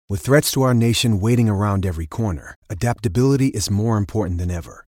With threats to our nation waiting around every corner, adaptability is more important than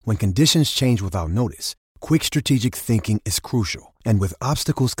ever. When conditions change without notice, quick strategic thinking is crucial. And with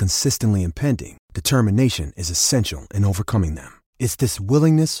obstacles consistently impending, determination is essential in overcoming them. It's this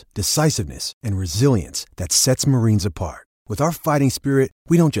willingness, decisiveness, and resilience that sets Marines apart. With our fighting spirit,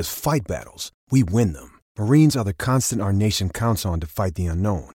 we don't just fight battles, we win them. Marines are the constant our nation counts on to fight the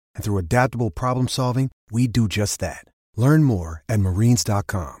unknown. And through adaptable problem solving, we do just that. Learn more at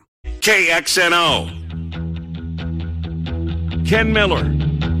marines.com. KXNO. Ken Miller.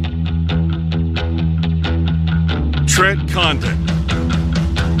 Trent Condon.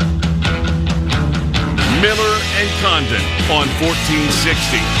 Miller and Condon on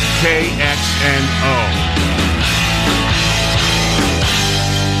 1460 KXNO.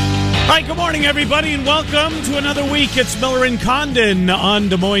 Hi, good morning, everybody, and welcome to another week. It's Miller and Condon on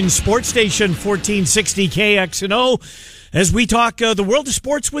Des Moines Sports Station 1460 KXNO. As we talk the world of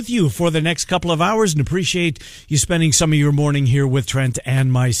sports with you for the next couple of hours, and appreciate you spending some of your morning here with Trent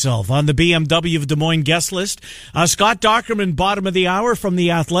and myself. On the BMW of Des Moines guest list, Scott Dockerman, bottom of the hour from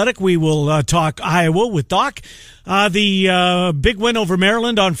The Athletic. We will talk Iowa with Doc. The big win over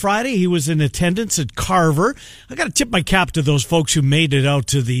Maryland on Friday. He was in attendance at Carver. I got to tip my cap to those folks who made it out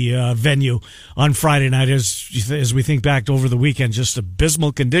to the venue on Friday night. As we think back over the weekend, just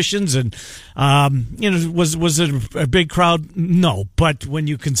abysmal conditions, and was it a big crowd? No, but when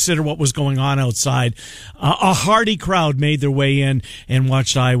you consider what was going on outside, a hearty crowd made their way in and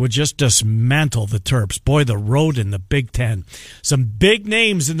watched Iowa just dismantle the Terps. Boy, the road in the Big Ten. Some big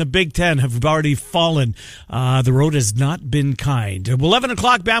names in the Big Ten have already fallen. The road has not been kind. 11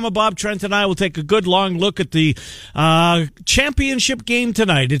 o'clock, Bama Bob, Trent, and I will take a good long look at the championship game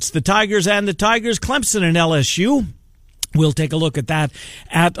tonight. It's the Tigers and the Tigers, Clemson and LSU. We'll take a look at that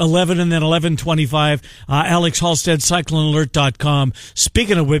at 11, and then 11:25. Alex Halstead, CycloneAlert.com.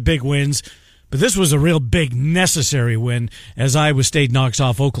 Speaking of big wins, but this was a real big, necessary win as Iowa State knocks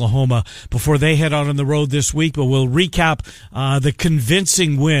off Oklahoma before they head out on the road this week. But we'll recap the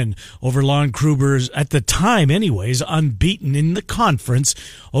convincing win over Lon Kruger's, at the time anyways, unbeaten in the conference,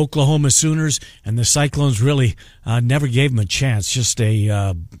 Oklahoma Sooners. And the Cyclones really never gave them a chance. Just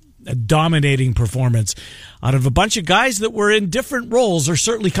a dominating performance out of a bunch of guys that were in different roles, or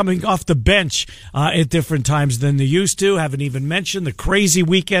certainly coming off the bench at different times than they used to. Haven't even mentioned the crazy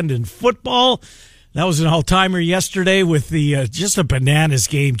weekend in football. That was an all-timer yesterday with the just a bananas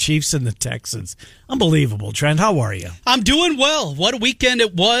game, Chiefs and the Texans. Unbelievable. Trent, how are you? I'm doing well. What a weekend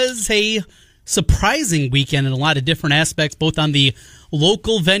it was. A surprising weekend in a lot of different aspects, both on the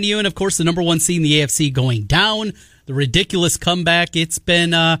local venue and, of course, the number one seed in the AFC going down. The ridiculous comeback. It's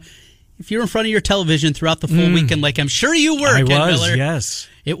been, if you're in front of your television throughout the full weekend, like I'm sure you were, I Ken was, Miller. yes.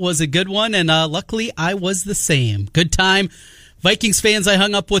 It was a good one, and luckily I was the same. Good time. Vikings fans I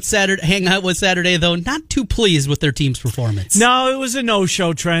hang out with Saturday, though, not too pleased with their team's performance. No, it was a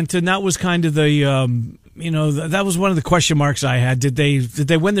no-show, Trent, and that was kind of the, that was one of the question marks I had. Did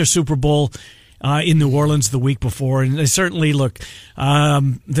they win their Super Bowl in New Orleans the week before? And they certainly, look,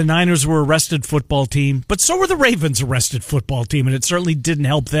 the Niners were a rested football team, but so were the Ravens a rested football team, and it certainly didn't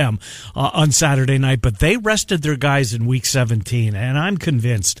help them on Saturday night. But they rested their guys in Week 17, and I'm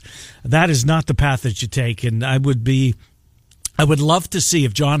convinced that is not the path that you take. And I would love to see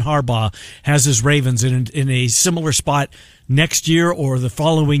if John Harbaugh has his Ravens in a similar spot next year or the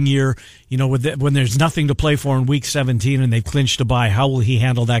following year, when there's nothing to play for in Week 17 and they've clinched a bye. How will he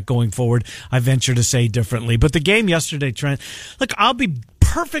handle that going forward? I venture to say differently. But the game yesterday, Trent, look, I'll be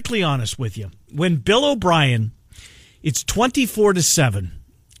perfectly honest with you. When Bill O'Brien, it's 24-7.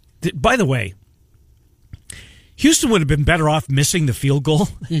 By the way, Houston would have been better off missing the field goal.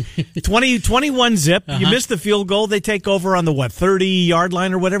 21 zip. You miss the field goal. They take over on the 30-yard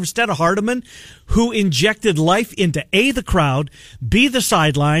line or whatever, instead of Hardiman, who injected life into A, the crowd, B, the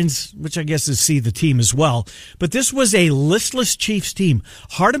sidelines, which I guess is C, the team as well. But this was a listless Chiefs team.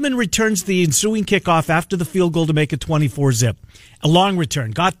 Hardiman returns the ensuing kickoff after the field goal to make it 24 zip. A long return.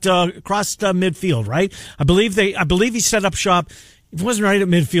 Got across midfield, right? I believe he set up shop. It wasn't right at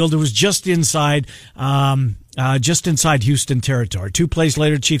midfield. It was just inside Houston territory. 2 plays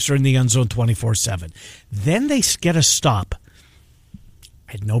later, Chiefs are in the end zone 24-7. Then they get a stop.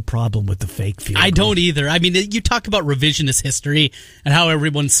 I had no problem with the fake field goal. I don't either. I mean, you talk about revisionist history and how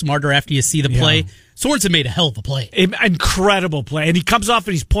everyone's smarter after you see the play. Yeah. Sorensen made a hell of a play. Incredible play. And he comes off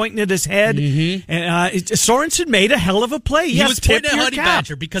and he's pointing at his head. Mm-hmm. And Sorensen made a hell of a play. He was pointing at Honey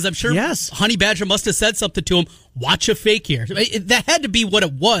Badger because I'm sure Honey Badger must have said something to him. Watch a fake here. That had to be what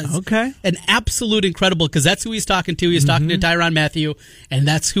it was. Okay. An absolute incredible, because that's who he's talking to. He's talking to Tyrann Mathieu, and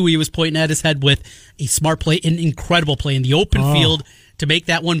that's who he was pointing at his head with. A smart play, an incredible play in the open field to make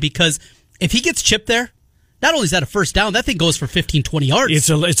that one, because if he gets chipped there, not only is that a first down, that thing goes for 15, 20 yards.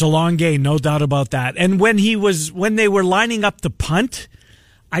 It's a long game, no doubt about that. And when they were lining up to punt,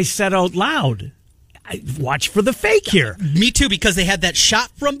 I said out loud, watch for the fake here. Me too, because they had that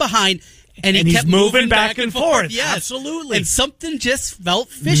shot from behind, and he kept he's moving back and forth. Yes. Absolutely. And something just felt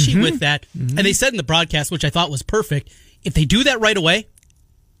fishy with that. Mm-hmm. And they said in the broadcast, which I thought was perfect, if they do that right away,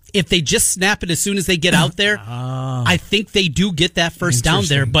 if they just snap it as soon as they get out there, I think they do get that first down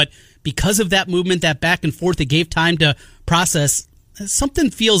there. But because of that movement, that back and forth, it gave time to process.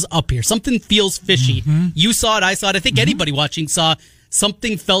 Something feels up here. Something feels fishy. Mm-hmm. You saw it. I saw it. I think anybody watching saw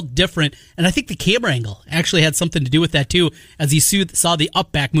something felt different. And I think the camera angle actually had something to do with that, too, as he saw the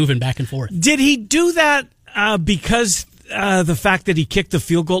up back moving back and forth. Did he do that because the fact that he kicked the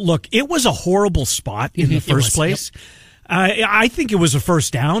field goal? Look, it was a horrible spot in the first place. Yep. I think it was a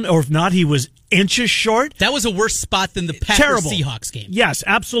first down, or if not, he was inches short. That was a worse spot than the Packers-Seahawks game. Yes,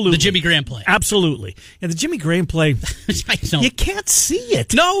 absolutely. The Jimmy Graham play. Absolutely. Yeah, the Jimmy Graham play, you can't see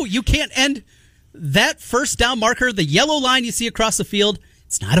it. No, you can't. And that first down marker, the yellow line you see across the field,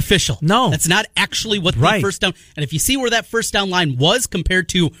 it's not official. No. That's not actually what the first down. And if you see where that first down line was compared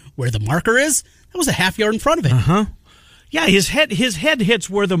to where the marker is, that was a half yard in front of it. Uh-huh. Yeah, his head hits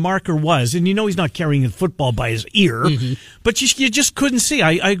where the marker was, and he's not carrying the football by his ear, but you just couldn't see.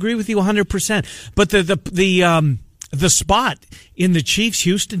 I agree with you 100%. But the spot in the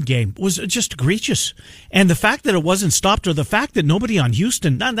Chiefs-Houston game was just egregious, and the fact that it wasn't stopped, or the fact that nobody on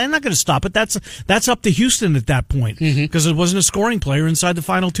Houston, they're not going to stop it. That's up to Houston at that point, because it wasn't a scoring player inside the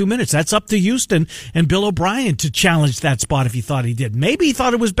final 2 minutes. That's up to Houston and Bill O'Brien to challenge that spot if he thought he did. Maybe he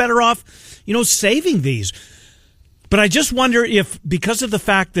thought it was better off, saving these. But I just wonder if, because of the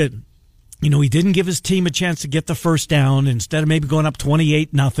fact that, he didn't give his team a chance to get the first down, instead of maybe going up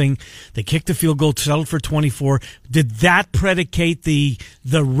 28-0, they kicked the field goal, settled for 24. Did that predicate the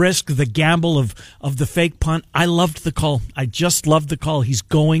risk, the gamble of the fake punt? I loved the call. I just loved the call. He's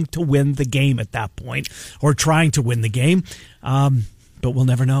going to win the game at that point, or trying to win the game. But we'll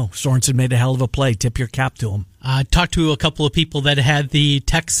never know. Sorensen made a hell of a play. Tip your cap to him. I talked to a couple of people that had the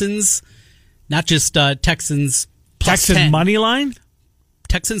Texans, not just Texans, Texans money line?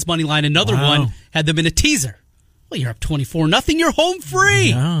 Texans money line. Another one had them in a teaser. Well, you're up 24-0. You're home free.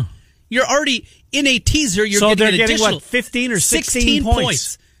 Yeah. You're already in a teaser. You're getting an additional 15 or 16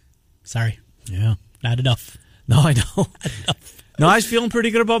 points. Sorry. Yeah. Not enough. No, I know. Not enough. No, I was feeling pretty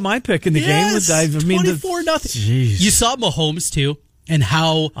good about my pick in the game. 24-0. You saw Mahomes, too, and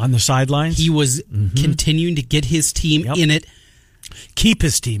how on the sidelines he was continuing to get his team in it. Keep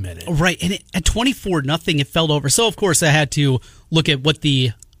his team in it. Right. And at 24-0, it fell over. So, of course, I had to look at what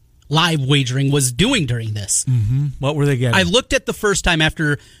the live wagering was doing during this. Mm-hmm. What were they getting? I looked at the first time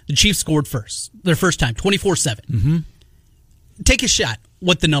after the Chiefs scored first. Their first time, 24-7. Mm-hmm. Take a shot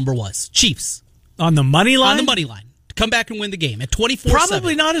what the number was. Chiefs. On the money line? On the money line. Come back and win the game at 24-7.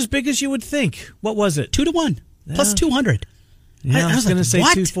 Probably not as big as you would think. What was it? 2-1. Yeah. Plus 200. Yeah, I was going to say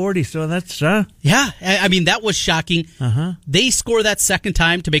 240, so that's... Yeah, I mean, that was shocking. They score that second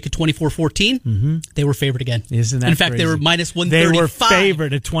time to make it 24-14. Mm-hmm. They were favored again. Isn't that In fact, crazy? They were minus 135. They were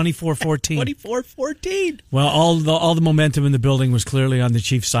favored at 24-14. 24-14. Well, all the momentum in the building was clearly on the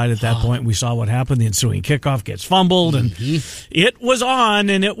Chiefs' side at that point. We saw what happened. The ensuing kickoff gets fumbled, and it was on,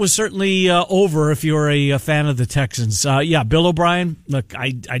 and it was certainly over if you're a fan of the Texans. Bill O'Brien, look,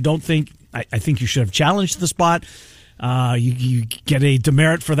 I think you should have challenged the spot. You get a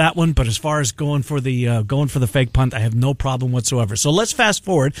demerit for that one, but as far as going for the fake punt, I have no problem whatsoever. So let's fast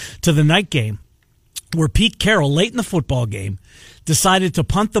forward to the night game, where Pete Carroll, late in the football game, decided to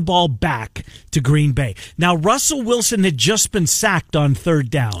punt the ball back to Green Bay. Now, Russell Wilson had just been sacked on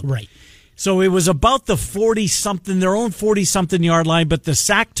third down. Right. So it was about the 40-something, their own 40-something yard line, but the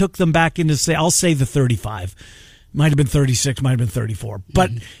sack took them back into, I'll say the 35. Might have been 36, might have been 34.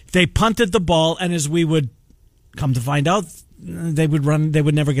 But they punted the ball, and as we would come to find out, they would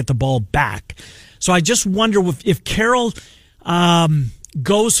never get the ball back. So I just wonder if Carroll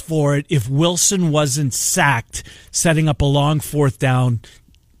goes for it, if Wilson wasn't sacked, setting up a long fourth down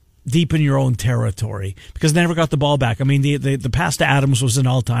deep in your own territory, because they never got the ball back. I mean, the pass to Adams was an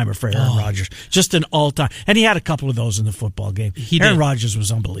all-timer for Aaron Rodgers. Just an all-time. And he had a couple of those in the football game. Aaron Rodgers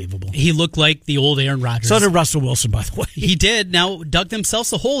was unbelievable. He looked like the old Aaron Rodgers. So did Russell Wilson, by the way. He did. Now dug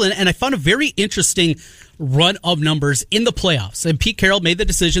themselves a hole in, and I found a very interesting run of numbers in the playoffs. And Pete Carroll made the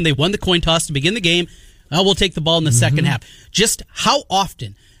decision. They won the coin toss to begin the game. We'll take the ball in the second half. Just how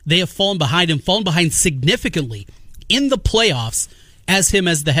often they have fallen behind significantly in the playoffs as him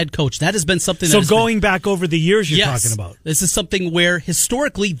as the head coach. That has been something that So has going back over the years you're Yes. talking about. This is something where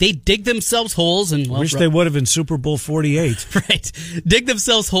historically they dig themselves holes and Wish they would have in Super Bowl 48. right. Dig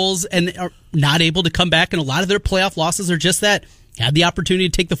themselves holes and are not able to come back, and a lot of their playoff losses are just that. Had the opportunity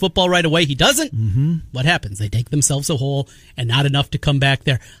to take the football right away. He doesn't. Mm-hmm. What happens? They dig themselves a hole and not enough to come back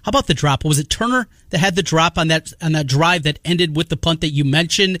there. How about the drop? Was it Turner that had the drop on that drive that ended with the punt that you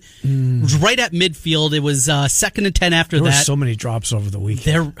mentioned? It was right at midfield. It was 2nd and 10 after There that. were so many drops over the weekend.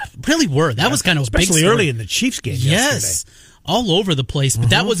 There really were. That was kind of a big Especially story. early in the Chiefs game Yes. yesterday. All over the place. But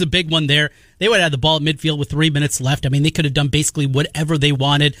that was a big one there. They would have had the ball at midfield with 3 minutes left. I mean, they could have done basically whatever they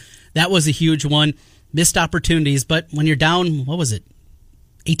wanted. That was a huge one. Missed opportunities. But when you're down, what was it?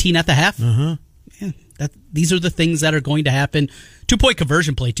 18 at the half? Yeah, these are the things that are going to happen. 2-point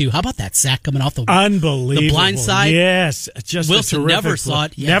conversion play, too. How about that sack coming off the Unbelievable. the blind side? Yes. Just Wilson a terrific never play. saw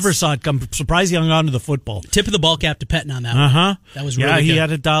it. Yes. Never saw it come. Surprised he hung on to the football. Tip of the ball cap to Pettin on that one. That was really good. He good.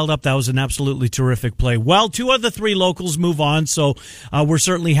 had it dialed up. That was an absolutely terrific play. Well, 2 of the 3 locals move on, so we're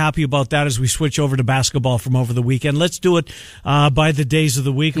certainly happy about that as we switch over to basketball from over the weekend. Let's do it by the days of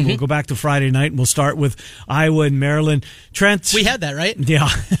the week, and we'll go back to Friday night, and we'll start with Iowa and Maryland. Trent. We had that, right? Yeah.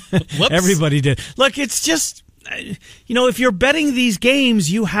 Whoops. Everybody did. Look, it's just... if you're betting these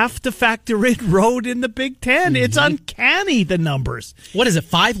games, you have to factor in road in the Big Ten. It's uncanny, the numbers. What is it?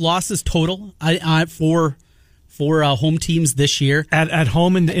 5 losses total for home teams this year At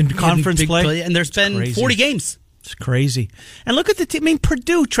home in conference play. and there's been crazy. 40 games. It's crazy. And look at the team. I mean,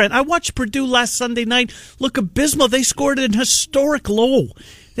 Purdue, Trent. I watched Purdue last Sunday night. Look abysmal. They scored an historic low.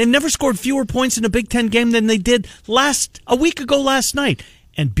 They never scored fewer points in a Big Ten game than they did a week ago last night.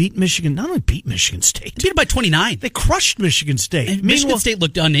 And beat Michigan. Not only beat Michigan State. Beat it by 29. They crushed Michigan State. And Michigan State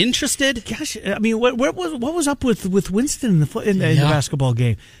looked uninterested. Gosh, I mean, what was up with Winston in the basketball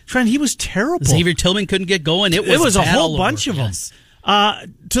game? Trent, he was terrible. Xavier Tillman couldn't get going. It was a bad whole all bunch over. of them. Yes.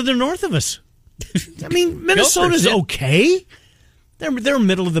 To the north of us. I mean, Minnesota's okay. They're a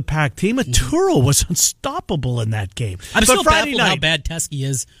middle of the pack team. Turo was unstoppable in that game. I'm still Friday baffled how night, bad Teskey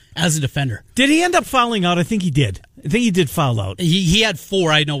is as a defender. did he end up fouling out? I think he did. I think he did foul out. He had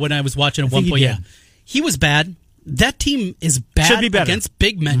 4, I know, when I was watching at one point. Yeah. He was bad. That team is bad Should be better. against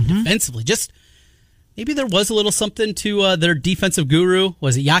big men defensively. Just maybe there was a little something to their defensive guru.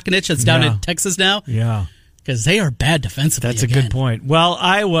 Was it Yakinic that's down in Texas now? Yeah. Because they are bad defensively. That's a good point. Well,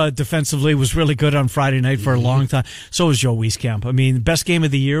 Iowa defensively was really good on Friday night for a long time. So was Joe Wieskamp. I mean, best game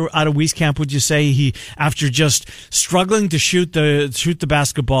of the year out of Wieskamp, would you say? He, after just struggling to shoot the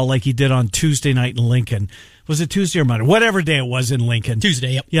basketball like he did on Tuesday night in Lincoln. Was it Tuesday or Monday? Whatever day it was in Lincoln.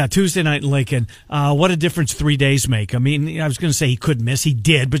 Tuesday, yep. Yeah, Tuesday night in Lincoln. What a difference 3 days make. I mean, I was going to say he could miss. He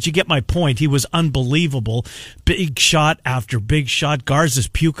did, but you get my point. He was unbelievable. Big shot after big shot. Garza's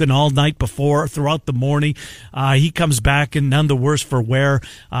puking all night throughout the morning. He comes back and none the worse for wear.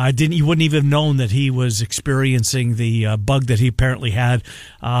 You wouldn't even have known that he was experiencing the bug that he apparently had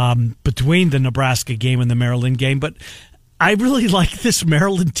between the Nebraska game and the Maryland game. But I really like this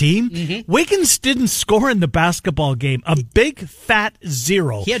Maryland team. Wiggins didn't score in the basketball game. A big, fat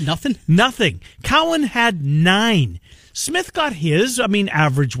 0. He had nothing? Nothing. Cowan had 9. Smith got his,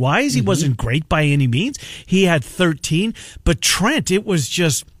 average-wise. He wasn't great by any means. He had 13. But Trent, it was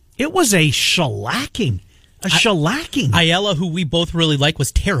a shellacking. Ayala, who we both really like,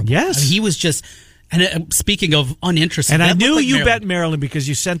 was terrible. Yes. I mean, he was just... And speaking of uninterested, and I knew like you Maryland. bet Maryland because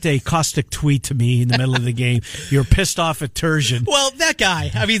you sent a caustic tweet to me in the middle of the game. You were pissed off at Turgeon. Well, that guy.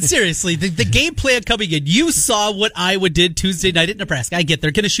 I mean, seriously, the game plan coming in. You saw what Iowa did Tuesday night at Nebraska. I get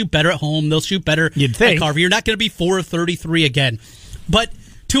they're going to shoot better at home. They'll shoot better You'd think. at Carver. You're not going to be 4 of 33 again. But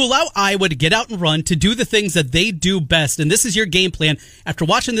to allow Iowa to get out and run, to do the things that they do best, and this is your game plan, after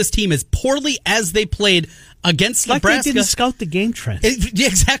watching this team as poorly as they played against Like Nebraska. they didn't scout the game, Trent.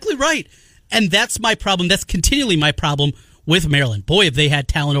 Exactly right. And that's my problem. That's continually my problem with Maryland. Boy, have they had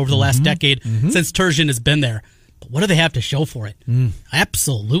talent over the last decade since Turgeon has been there. But what do they have to show for it?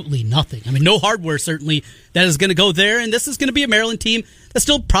 Absolutely nothing. I mean, no hardware, certainly, that is going to go there. And this is going to be a Maryland team that's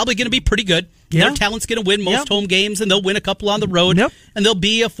still probably going to be pretty good. Yeah. Their talent's going to win most home games, and they'll win a couple on the road. Yep. And they'll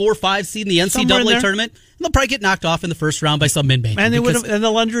be a 4 or 5 seed in the Somewhere in there. NCAA tournament. And they'll probably get knocked off in the first round by some mid-major. And they'll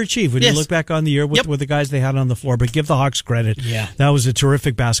underachieve when you look back on the year with the guys they had on the floor. But give the Hawks credit. Yeah. That was a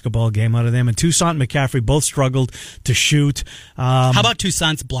terrific basketball game out of them. And Toussaint and McCaffrey both struggled to shoot. How about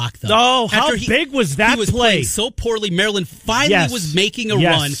Toussaint's block, though? Oh, how big was that he was play? playing so poorly. Maryland finally was making a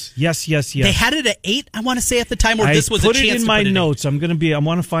run. Yes. They had it at 8, I want to say, at the time, or this was a chance to put it in. I put it in my notes. I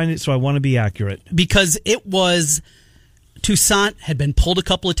want to find it, so I want to be accurate. Because it was Toussaint had been pulled a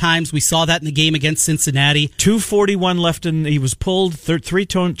couple of times. We saw that in the game against Cincinnati. 2:41 left, and he was pulled. 3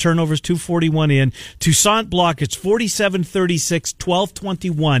 turnovers, 2:41 in. Toussaint block, it's 47-36,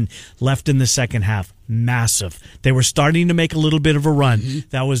 12:21 left in the second half. Massive. They were starting to make a little bit of a run. Mm-hmm.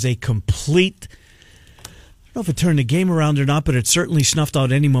 That was a complete... I don't know if it turned the game around or not, but it certainly snuffed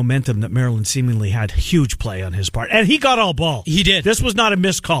out any momentum that Maryland seemingly had. Huge play on his part. And he got all ball. He did. This was not a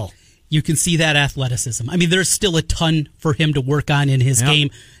missed call. You can see that athleticism. I mean, there's still a ton for him to work on in his game.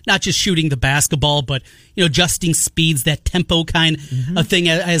 Not just shooting the basketball, but adjusting speeds, that tempo kind of thing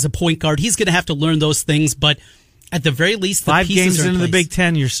as a point guard. He's going to have to learn those things, but at the very least, the 5 pieces games are in into the place. Big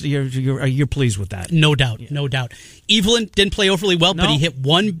Ten, you're pleased with that. No doubt, no doubt. Evelyn didn't play overly well, but he hit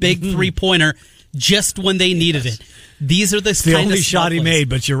one big 3-pointer just when they needed it. These are the only shot he made,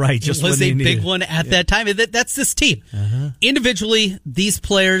 but you're right. Just it was when a big one at that time. That's this team. Individually, these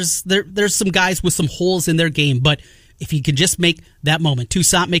players, there's some guys with some holes in their game, but if you can just make that moment,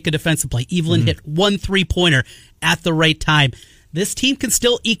 Toussaint make a defensive play, Evelyn hit one 3-pointer at the right time, this team can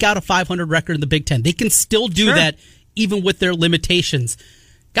still eke out a 500 record in the Big Ten. They can still do that even with their limitations.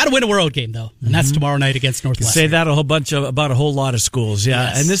 Got to win a road game, though, and that's tomorrow night against Northwestern. Say that about a whole lot of schools, yeah.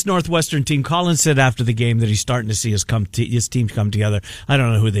 Yes. And this Northwestern team, Collins said after the game that he's starting to see his team come together. I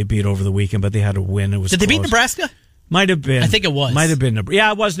don't know who they beat over the weekend, but they had a win. It was Did close. They beat Nebraska? Might have been. I think it was. Might have been.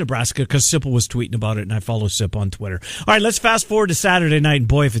 Yeah, it was Nebraska because Sipple was tweeting about it, and I follow Sip on Twitter. All right, let's fast forward to Saturday night, and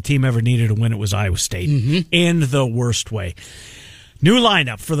boy, if a team ever needed a win, it was Iowa State in the worst way. New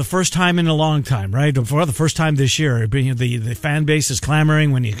lineup for the first time in a long time, right? For the first time this year. The fan base is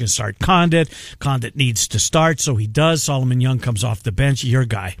clamoring when you can start Condit. Condit needs to start, so he does. Solomon Young comes off the bench. Your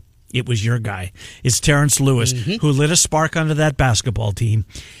guy. It was your guy. It's Terrence Lewis, who lit a spark under that basketball team.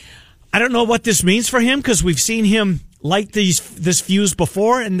 I don't know what this means for him because we've seen him light this fuse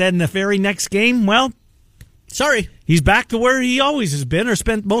before, and then the very next game, well, sorry. He's back to where he always has been or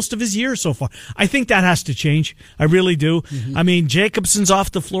spent most of his years so far. I think that has to change. I really do. I mean, Jacobson's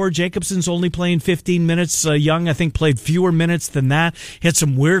off the floor. Jacobson's only playing 15 minutes. Young, I think, played fewer minutes than that. He had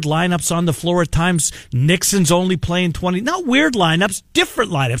some weird lineups on the floor at times. Nixon's only playing 20. Not weird lineups,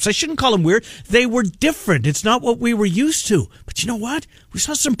 different lineups. I shouldn't call them weird. They were different. It's not what we were used to. But you know what? We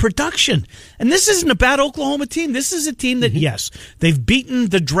saw some production. And this isn't a bad Oklahoma team. This is a team that, yes, they've beaten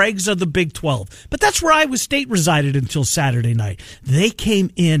the dregs of the Big 12. But that's where Iowa State resided until Saturday night. They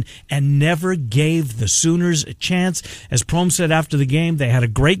came in and never gave the Sooners a chance. As Prohm said after the game, they had a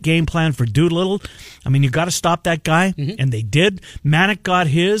great game plan for Doolittle. I mean, you got to stop that guy, and they did. Manick got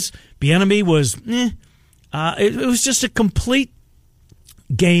his. Bieniemy was, it was just a complete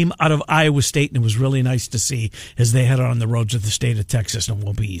game out of Iowa State, and it was really nice to see as they head on the road to the state of Texas, and it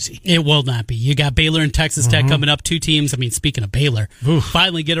won't be easy. It will not be. You got Baylor and Texas Tech coming up, 2 teams. I mean, speaking of Baylor,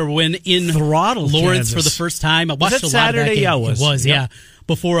 finally get a win in Lawrence Kansas for the first time. I watched a lot Saturday? of that game. Yeah, it was, yeah.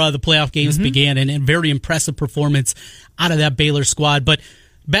 Before the playoff games began, and very impressive performance out of that Baylor squad. But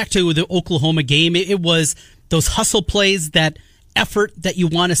back to the Oklahoma game, it was those hustle plays, that effort that you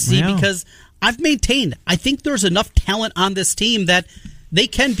want to see, because I've maintained, I think there's enough talent on this team that they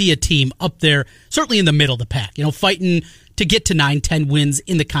can be a team up there, certainly in the middle of the pack, fighting to get to 9-10 wins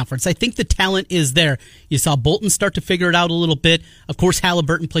in the conference. I think the talent is there. You saw Bolton start to figure it out a little bit. Of course,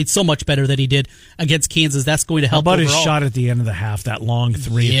 Halliburton played so much better than he did against Kansas. That's going to help. How about overall. his shot at the end of the half, that long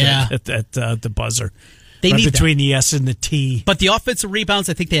three at the buzzer? They need between that. the S and the T. But the offensive rebounds,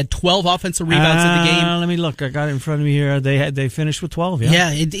 I think they had 12 offensive rebounds in the game. Let me look. I got it in front of me here. They finished with 12. Yeah,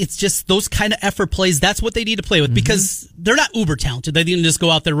 it's just those kind of effort plays. That's what they need to play with, because they're not uber talented. They didn't just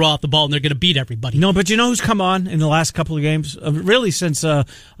go out there, roll out the ball, and they're going to beat everybody. No, but you know who's come on in the last couple of games? Really since well,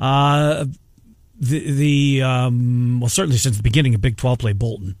 certainly since the beginning of Big 12 play,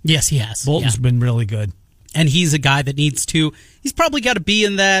 Bolton. Yes, he has. Bolton's been really good. And he's a guy that needs to, he's probably got to be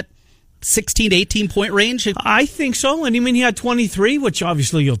in that 16 to 18 point range. I think so. And I mean, he had 23, which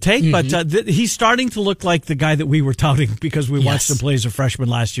obviously you'll take, but he's starting to look like the guy that we were touting because we watched him play as a freshman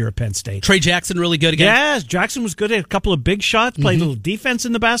last year at Penn State. Trey Jackson really good again. Yes, Jackson was good at a couple of big shots, played a little defense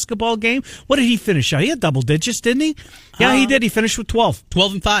in the basketball game. What did he finish out? He had double digits, didn't he? Yeah, he did. He finished with 12.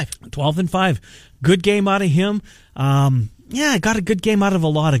 12 and 5. 12 and 5. Good game out of him. I got a good game out of a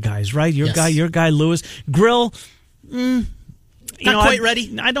lot of guys, right? Your guy, Lewis. Grill, Not quite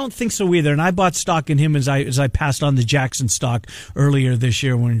ready? I don't think so either. And I bought stock in him as I passed on the Jackson stock earlier this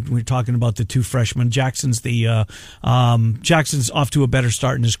year when we were talking about the two freshmen. Jackson's off to a better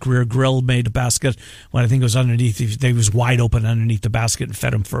start in his career. Grill made a basket when I think it was underneath. He was wide open underneath the basket and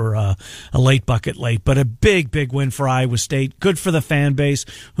fed him for a late bucket late. But a big win for Iowa State. Good for the fan base,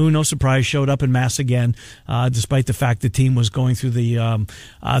 who, no surprise, showed up in mass again, despite the fact the team was going through the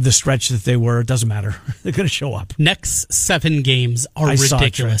stretch that they were. It doesn't matter. They're going to show up. Next 7 games are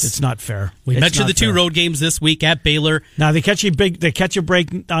ridiculous. It's not fair. We mentioned the 2 road games this week at Baylor. Now they catch a break.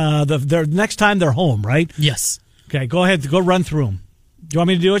 The next time they're home, right? Yes. Okay, go ahead. Go run through them. Do you want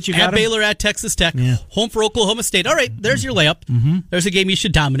me to do it? You got at Baylor, at Texas Tech, home for Oklahoma State. All right, there's your layup. Mm-hmm. There's a game you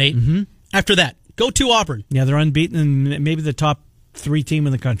should dominate. Mm-hmm. After that, go to Auburn. Yeah, they're unbeaten and maybe the top 3 team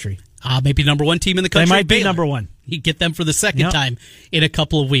in the country. Maybe number 1 team in the country. They might be Baylor. number 1. You get them for the second time in a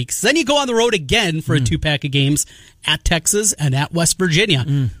couple of weeks. Then you go on the road again for a 2-pack of games at Texas and at West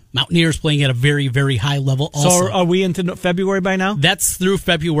Virginia. Mountaineers playing at a very, very high level also. So are we into February by now? That's through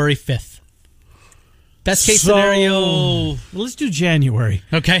February 5th. Best case scenario. Well, let's do January.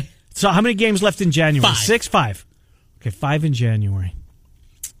 Okay. So how many games left in January? 5. 6, 5. Okay, 5 in January.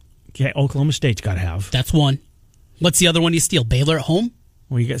 Okay, Oklahoma State's got to have. That's 1. What's the other one you steal? Baylor at home?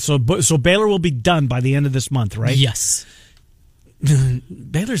 Well, so Baylor will be done by the end of this month, right? Yes.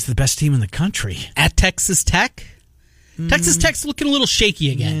 Baylor's the best team in the country. At Texas Tech? Texas Tech's looking a little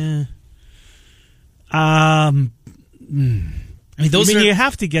shaky again. Yeah. I mean, you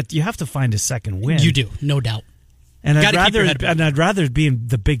have to find a second win. You do, no doubt. And I'd rather be in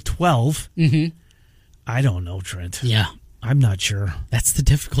the Big 12. Mm-hmm. I don't know, Trent. Yeah. I'm not sure. That's the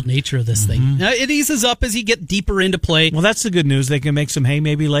difficult nature of this thing. Now, it eases up as you get deeper into play. Well, that's the good news. They can make some hay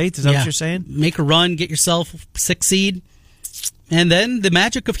maybe late. Is that what you're saying? Make a run, get yourself 6 seed, and then the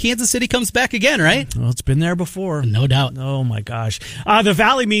magic of Kansas City comes back again, right? Well, it's been there before. No doubt. Oh, my gosh. The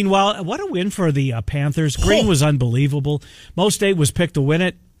Valley, meanwhile, what a win for the Panthers. Green was unbelievable. Mo State was picked to win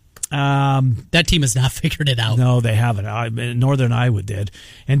it. That team has not figured it out. No, they haven't. Northern Iowa did.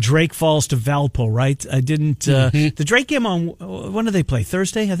 And Drake falls to Valpo, right? I didn't. The Drake game on, when do they play?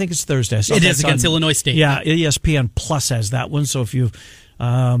 Thursday? I think it's Thursday. It is against Illinois State. Yeah, ESPN Plus has that one. So if you,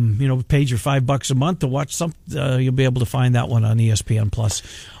 paid your $5 a month to watch you'll be able to find that one on ESPN Plus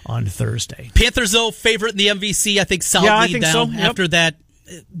on Thursday. Panthers, though, favorite in the MVC. I think solidly down after that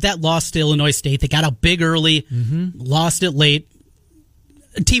loss to Illinois State. They got out big early, lost it late.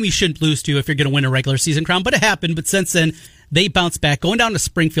 A team you shouldn't lose to if you're going to win a regular season crown, but it happened. But since then, they bounced back, going down to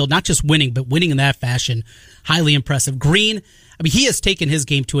Springfield, not just winning, but winning in that fashion. Highly impressive. Green, he has taken his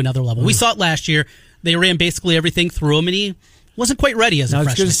game to another level. We saw it last year. They ran basically everything through him, and he wasn't quite ready as a freshman.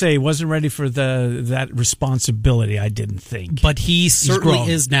 I was going to say, he wasn't ready for that responsibility, I didn't think. But he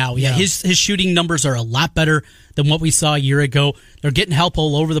certainly is now. Yeah, his shooting numbers are a lot better than what we saw a year ago. They're getting help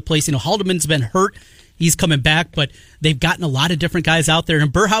all over the place. Haldeman's been hurt. He's coming back, but they've gotten a lot of different guys out there.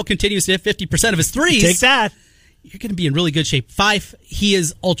 And Burhow continues to hit 50% of his threes. Take that. You're going to be in really good shape. 5, he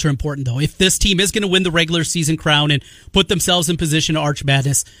is ultra important, though. If this team is going to win the regular season crown and put themselves in position to Arch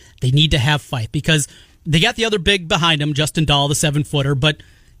Madness, they need to have Fife because they got the other big behind him, Justin Dahl, the 7-footer, but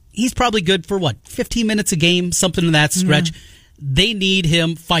he's probably good for, 15 minutes a game, something in that stretch. They need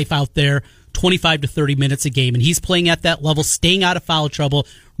him, Fife, out there 25 to 30 minutes a game, and he's playing at that level, staying out of foul trouble,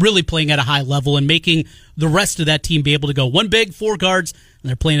 really playing at a high level, and making the rest of that team be able to go 1 big, 4 guards, and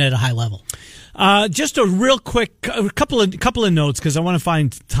they're playing at a high level. Just a real quick couple of notes because I want to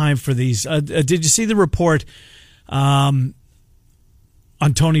find time for these. Did you see the report on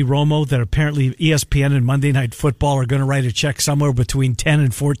Tony Romo that apparently ESPN and Monday Night Football are going to write a check somewhere between 10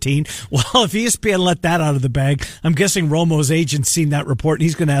 and 14? Well, if ESPN let that out of the bag, I'm guessing Romo's agent's seen that report and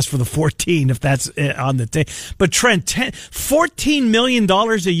he's going to ask for the 14 if that's on the table. But Trent, $14 million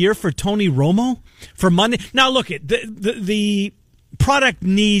a year for Tony Romo for Monday. Now look, the product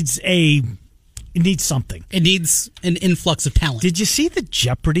needs something. It needs an influx of talent. Did you see the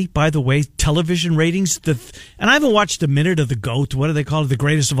Jeopardy, by the way, television ratings? And I haven't watched a minute of the GOAT. What do they call it? The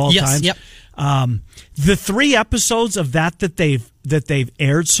greatest of all time? Yep. The 3 episodes of that they've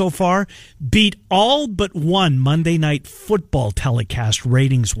aired so far beat all but one Monday Night Football telecast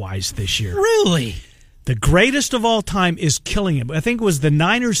ratings-wise this year. Really? The greatest of all time is killing him. I think it was the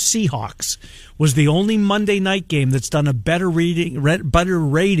Niners Seahawks was the only Monday night game that's done a better rating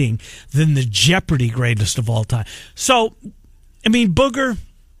than the Jeopardy greatest of all time. So, Booger.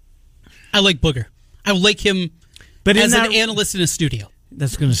 I like Booger. I like him as an analyst in a studio.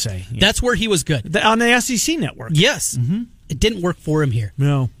 That's going to say. Yeah. That's where he was good. On the SEC network. Yes. Mm-hmm. It didn't work for him here.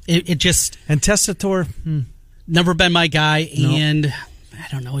 No. It just... And Tessitore. Never been my guy, and I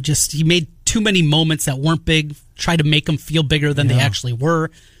don't know, he made too many moments that weren't big, try to make them feel bigger than they actually were.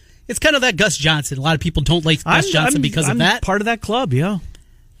 It's kind of that Gus Johnson. A lot of people don't like Gus Johnson because of that. Part of that club, yeah.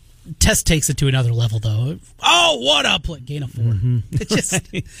 Test takes it to another level, though. Oh, what a play. Gain of 4. It just,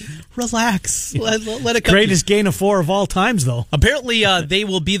 relax. Let it come. Greatest gain of 4 of all times, though. Apparently, they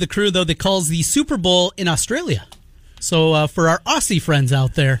will be the crew, though, that calls the Super Bowl in Australia. So, for our Aussie friends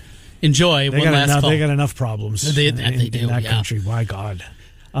out there, enjoy one last call. They got enough problems in that country. My God.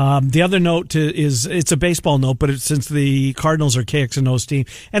 The other note is it's a baseball note, but since the Cardinals are KXNO's team,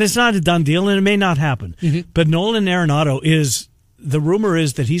 and it's not a done deal, and it may not happen, but Nolan Arenado the rumor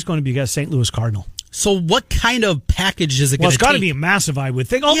is that he's going to be a St. Louis Cardinal. So what kind of package is it going to take? Well, it's got to be a massive, I would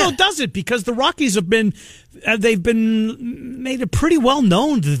think. Although, does it? Because the Rockies have they've been made it pretty well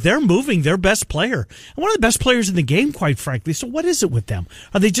known that they're moving their best player. And one of the best players in the game, quite frankly. So what is it with them?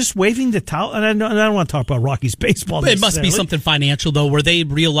 Are they just waving the towel? And I don't want to talk about Rockies baseball. It must be something financial, though, where they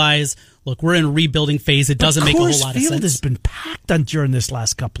realize, look, we're in a rebuilding phase. It doesn't make a whole lot of sense. Coors Field has been packed on during this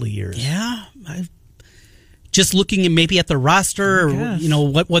last couple of years. Yeah, just looking at maybe at the roster, or,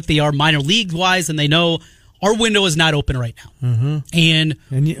 what they are minor league wise, and they know our window is not open right now. And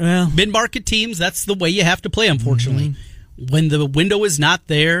mid-market teams, that's the way you have to play, unfortunately. When the window is not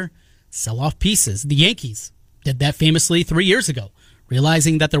there, sell off pieces. The Yankees did that famously 3 years ago,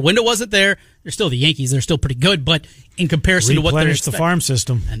 realizing that their window wasn't there. They're still the Yankees. They're still pretty good, but in comparison to what they're the farm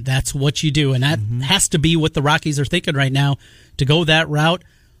system. And that's what you do. And that has to be what the Rockies are thinking right now, to go that route.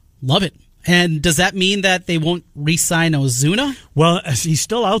 Love it. And does that mean that they won't re-sign Ozuna? Well, he's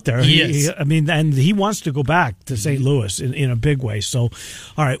still out there. He is. And he wants to go back to St. Louis in a big way. So,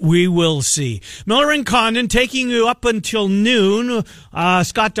 all right, we will see. Miller and Condon taking you up until noon.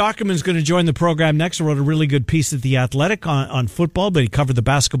 Scott Dockerman's going to join the program next. I wrote a really good piece at The Athletic on football, but he covered the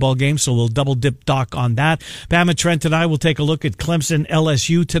basketball game, so we'll double-dip Doc on that. Bama Trent and I will take a look at Clemson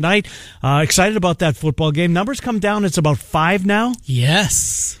LSU tonight. Excited about that football game. Numbers come down. It's about 5 now.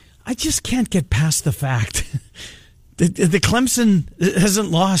 Yes. I just can't get past the fact the Clemson hasn't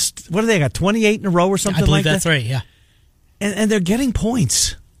lost. What do they got? 28 in a row or something like that? I believe that's right, yeah. And they're getting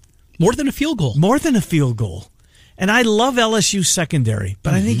points. More than a field goal. More than a field goal. And I love LSU secondary,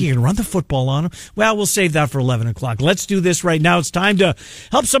 but I think you can run the football on them. Well, we'll save that for 11 o'clock. Let's do this right now. It's time to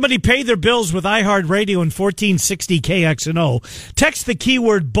help somebody pay their bills with iHeartRadio and 1460 KXNO. Text the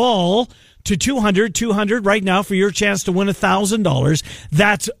keyword ball to 200 right now for your chance to win $1,000.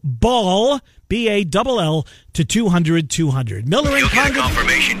 That's ball, BALL, to 200. Miller You'll and get a Condon.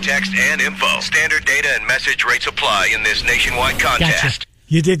 confirmation text and info. Standard data and message rates apply in this nationwide contest. Gotcha.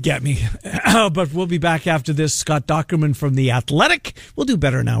 You did get me. But we'll be back after this. Scott Dockerman from The Athletic. We'll do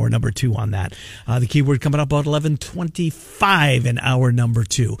better in hour number 2 on that. The keyword coming up about 11:25 in hour number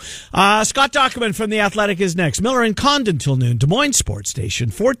 2. Scott Dockerman from The Athletic is next. Miller and Condon till noon. Des Moines Sports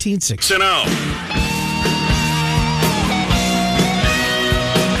Station, 1460.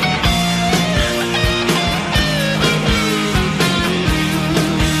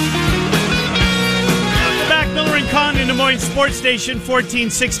 Des Moines Sports Station,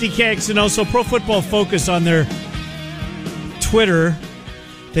 1460 KXNO. So Pro Football Focus on their Twitter,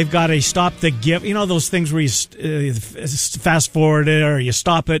 they've got a stop the GIF. You know those things where you fast forward it or you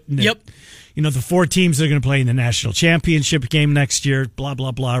stop it. And yep. The 4 teams that are going to play in the national championship game next year, blah,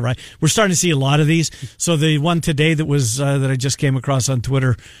 blah, blah, right? We're starting to see a lot of these. So the one today that was that I just came across on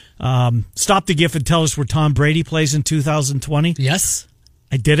Twitter, stop the GIF and tell us where Tom Brady plays in 2020. Yes.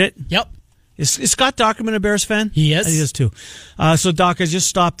 I did it. Yep. Is Scott Dockerman a Bears fan? He is. He is too. So, Doc, I just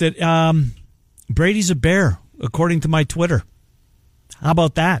stopped it. Brady's a Bear, according to my Twitter. How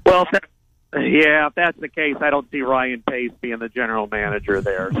about that? Well, if that's the case, I don't see Ryan Pace being the general manager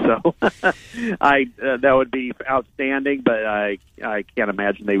there. So, that would be outstanding, but I can't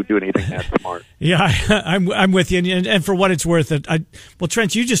imagine they would do anything that smart. Yeah, I'm with you. And for what it's worth, well,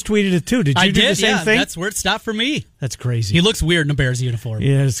 Trent, you just tweeted it too. Did you do the same thing? That's where it stopped for me. That's crazy. He looks weird in a Bears uniform.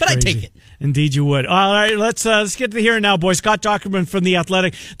 Yeah, it's but crazy. I take it. Indeed, you would. All right, let's get to the here and now, boys. Scott Dockerman from The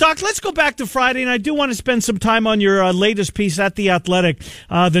Athletic. Doc, let's go back to Friday, and I do want to spend some time on your latest piece at The Athletic,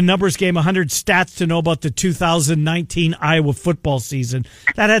 the numbers game, 100 stats to know about the 2019 Iowa football season.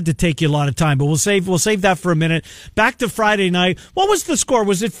 That had to take you a lot of time, but we'll save that for a minute. Back to Friday night. What was the score?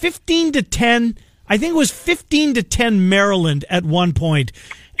 Was it 15-10? I think it was 15-10 Maryland at one point.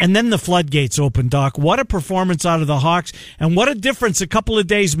 And then the floodgates opened, Doc. What a performance out of the Hawks, and what a difference a couple of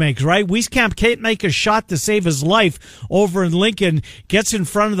days makes, right? Wieskamp can't make a shot to save his life over in Lincoln, gets in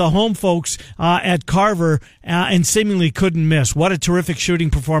front of the home folks at Carver, and seemingly couldn't miss. What a terrific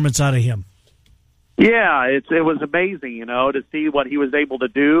shooting performance out of him. Yeah, it was amazing, to see what he was able to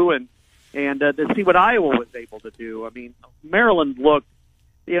do and to see what Iowa was able to do. I mean, Maryland looked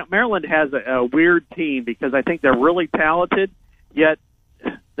Maryland has a weird team because I think they're really talented, yet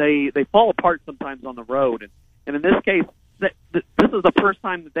they fall apart sometimes on the road. And in this case, this is the first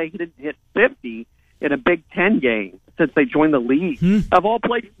time that they didn't hit 50 in a Big Ten game since they joined the league, of all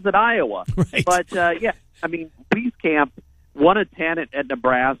places at Iowa. Right. But, Wieskamp 1 of 10 at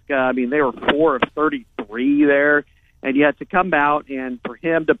Nebraska. I mean, they were 4 of 33 there. And yet to come out and for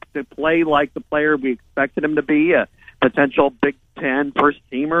him to play like the player we expected him to be, a potential Big Ten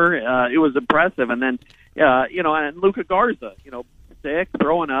first-teamer, it was impressive. And then, and Luka Garza, 6,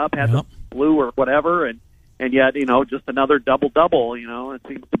 throwing up, had the flu or whatever, and yet, just another double-double, it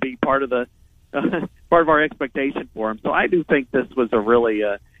seems to be part of our expectation for him. So I do think this was a really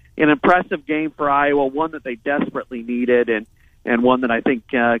an impressive game for Iowa, one that they desperately needed, and one that I think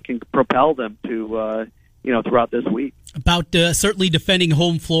can propel them to throughout this week. About certainly defending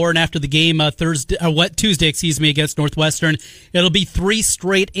home floor, and after the game Tuesday, against Northwestern, it'll be 3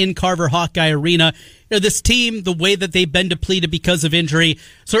 straight in Carver Hawkeye Arena. This team, the way that they've been depleted because of injury,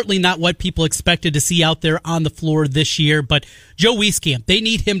 certainly not what people expected to see out there on the floor this year. But Joe Wieskamp, they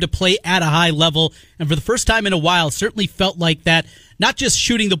need him to play at a high level, and for the first time in a while, certainly felt like that. Not just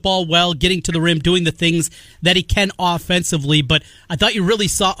shooting the ball well, getting to the rim, doing the things that he can offensively, but I thought you really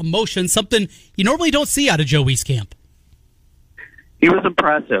saw emotion, something you normally don't see out of Joe Wieskamp. He was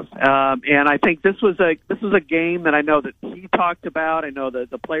impressive, and I think this was a game that I know that he talked about. I know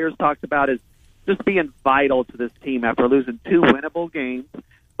that the players talked about as just being vital to this team after losing 2 winnable games,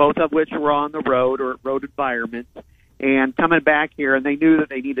 both of which were on the road or road environments, and coming back here, and they knew that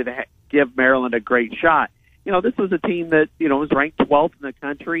they needed to give Maryland a great shot. This was a team that, was ranked 12th in the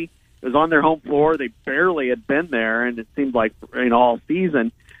country. It was on their home floor. They barely had been there, and it seemed like, all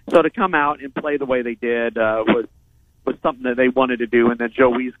season. So to come out and play the way they did was something that they wanted to do. And then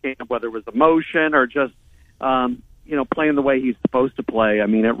Joe Wieskamp, whether it was emotion or just, playing the way he's supposed to play, I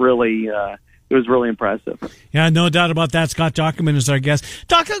mean, it was really impressive. Yeah, no doubt about that. Scott Dochterman is our guest.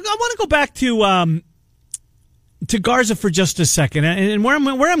 Doc, I want to go back to Garza for just a second, and where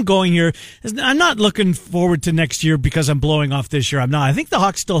I'm going here is I'm not looking forward to next year because I'm blowing off this year. I'm not. I think the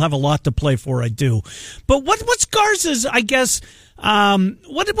Hawks still have a lot to play for. I do, but what's Garza's? I guess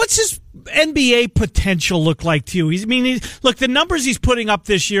what's his NBA potential look like to you? Look, the numbers he's putting up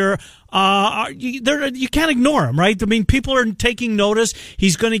this year. You can't ignore him, right? I mean, people are taking notice.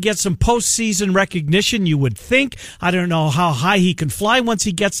 He's going to get some postseason recognition, you would think. I don't know how high he can fly once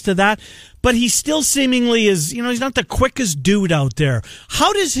he gets to that, but he still seemingly is, he's not the quickest dude out there.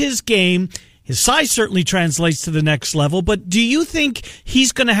 How does his game, his size certainly translates to the next level, but do you think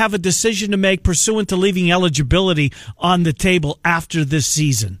he's going to have a decision to make pursuant to leaving eligibility on the table after this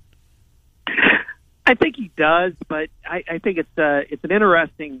season? I think he does, but I think it's an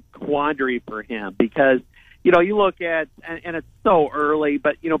interesting quandary for him because, you look at, and it's so early,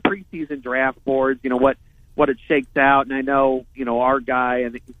 but, preseason draft boards, what it shakes out. And I know, our guy, I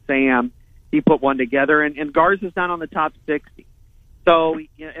think Sam, he put one together, and Garza's not on the top 60. So,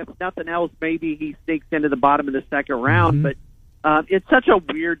 if nothing else, maybe he sneaks into the bottom of the second round. Mm-hmm. But it's such a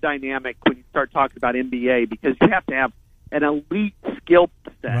weird dynamic when you start talking about NBA because you have to have an elite skill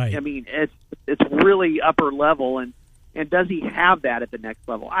set. Right. I mean, it's really upper level, and does he have that at the next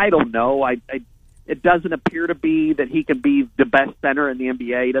level? I don't know. It doesn't appear to be that he can be the best center in the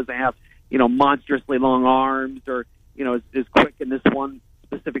NBA. He doesn't have, monstrously long arms or, is quick in this one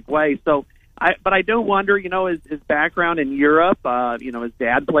specific way. So, but I do wonder, his background in Europe, his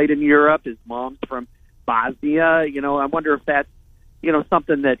dad played in Europe, his mom's from Bosnia, I wonder if that's,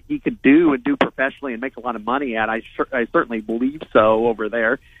 something that he could do and do professionally and make a lot of money at. I certainly believe so over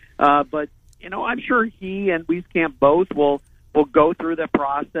there. But, I'm sure he and Wieskamp both will go through the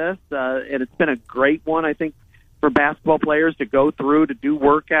process. And it's been a great one, I think, for basketball players to go through, to do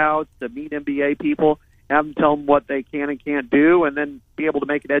workouts, to meet NBA people, have them tell them what they can and can't do, and then be able to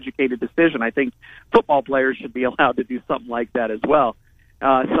make an educated decision. I think football players should be allowed to do something like that as well. So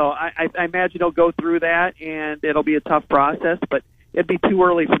I imagine he'll go through that, and it'll be a tough process, but it'd be too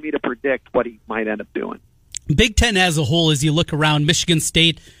early for me to predict what he might end up doing. Big Ten as a whole, as you look around, Michigan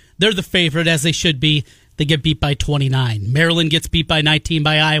State, they're the favorite, as they should be. They get beat by 29. Maryland gets beat by 19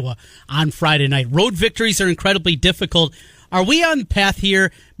 by Iowa on Friday night. Road victories are incredibly difficult. Are we on the path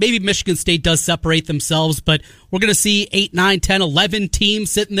here? Maybe Michigan State does separate themselves, but we're going to see 8, 9, 10, 11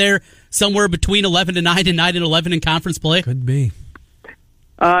 teams sitting there somewhere between 11 and 9 and 9 and 11 in conference play? Could be.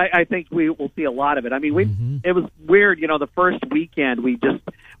 I think we will see a lot of it. I mean, it was weird, the first weekend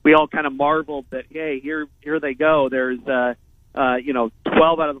we all kind of marveled that, hey, here they go. There's 12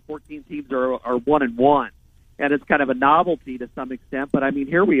 out of the 14 teams are 1-1, and it's kind of a novelty to some extent. But I mean,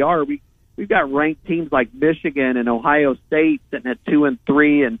 here we are. we've got ranked teams like Michigan and Ohio State sitting at 2 and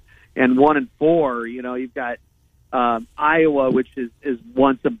 3 and 1 and 4. You know, you've got Iowa, which is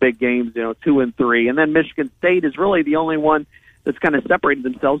won some big games, 2 and 3, and then Michigan State is really the only one that's kind of separated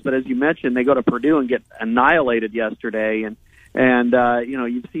themselves. But as you mentioned, they go to Purdue and get annihilated yesterday, and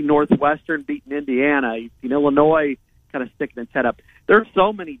you've seen Northwestern beating Indiana, you've seen Illinois kind of sticking its head up. There's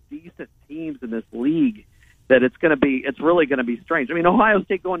so many decent teams in this league that it's really going to be strange. I mean, Ohio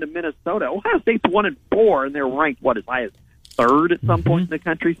State going to Minnesota. Ohio State's 1 and 4, and they're ranked as high as 3rd at some point in the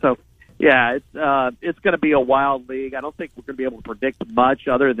country. So, yeah, it's going to be a wild league. I don't think we're going to be able to predict much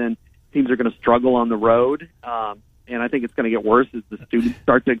other than teams are going to struggle on the road. And I think it's going to get worse as the students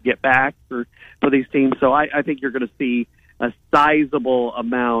start to get back for these teams. So I think you're going to see a sizable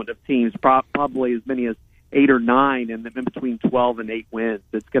amount of teams, probably as many as 8 or 9, and in between 12 and 8 wins.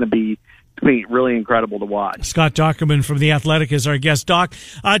 It's going to be really incredible to watch. Scott Dochterman from The Athletic is our guest. Doc,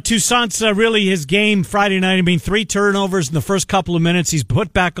 Toussaint's really his game Friday night. I mean, 3 turnovers in the first couple of minutes. He's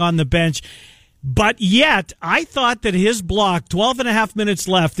put back on the bench. But yet, I thought that his block, 12 and a half minutes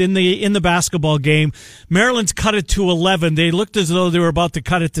left in the basketball game, Maryland's cut it to 11. They looked as though they were about to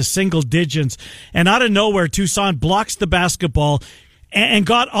cut it to single digits. And out of nowhere, Toussaint blocks the basketball and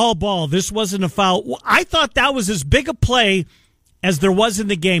got all ball. This wasn't a foul. I thought that was as big a play as there was in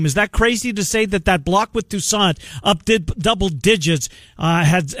the game. Is that crazy to say that block with Toussaint up double digits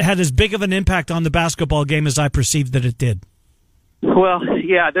had as big of an impact on the basketball game as I perceived that it did? Well,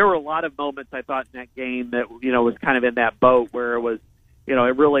 yeah, there were a lot of moments I thought in that game that was kind of in that boat where it was, it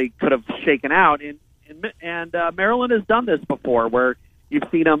really could have shaken out. And Maryland has done this before, where you've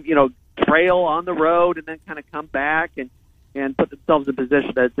seen them, trail on the road and then kind of come back and put themselves in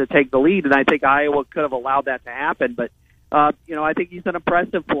position to take the lead. And I think Iowa could have allowed that to happen. But I think he's an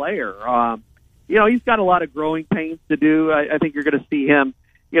impressive player. He's got a lot of growing pains to do. I think you're going to see him,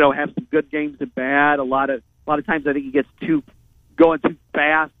 have some good games and bad. A lot of times I think he gets going too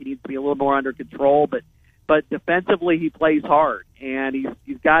fast. He needs to be a little more under control, but defensively he plays hard, and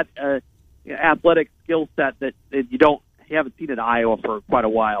he's got an athletic skill set that you haven't seen at Iowa for quite a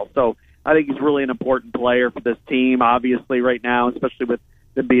while. So I think he's really an important player for this team, obviously right now, especially with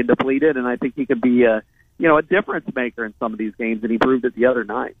them being depleted, and I think he could be a difference maker in some of these games, and he proved it the other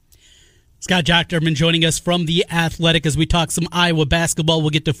night. Scott Dochterman joining us from The Athletic as we talk some Iowa basketball.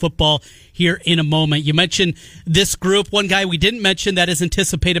 We'll get to football here in a moment. You mentioned this group. One guy we didn't mention that is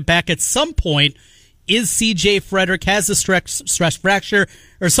anticipated back at some point is C.J. Frederick. Has a stress fracture,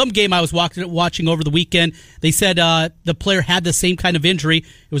 or some game I was watching over the weekend. They said the player had the same kind of injury.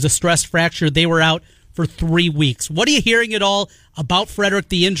 It was a stress fracture. They were out for 3 weeks. What are you hearing at all about Frederick,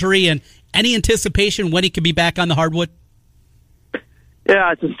 the injury, and any anticipation when he could be back on the hardwood?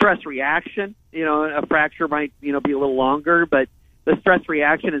 Yeah, it's a stress reaction. A fracture might, be a little longer, but the stress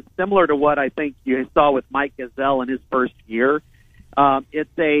reaction is similar to what I think you saw with Mike Gesell in his first year. It's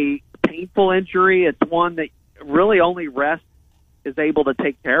a painful injury. It's one that really only rest is able to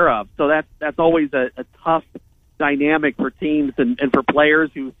take care of. So that's always a tough dynamic for teams and for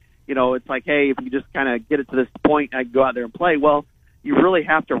players who, it's like, hey, if you just kind of get it to this point, I can go out there and play. Well, you really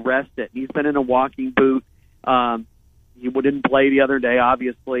have to rest it. He's been in a walking boot. He didn't play the other day,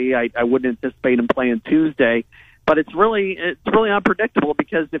 obviously. I wouldn't anticipate him playing Tuesday. But it's really unpredictable,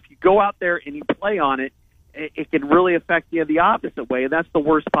 because if you go out there and you play on it, it can really affect you the opposite way. And that's the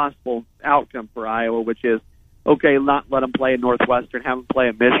worst possible outcome for Iowa, which is, okay, not let him play at Northwestern, have him play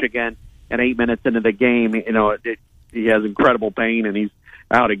at Michigan, and 8 minutes into the game, he has incredible pain and he's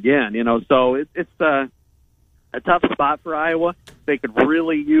out again. So it's a tough spot for Iowa. They could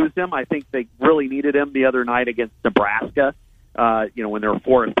really use him. I think they really needed him the other night against Nebraska, when they were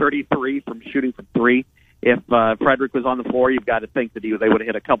 4 of 33 from shooting from 3. If Frederick was on the floor, you've got to think that they would have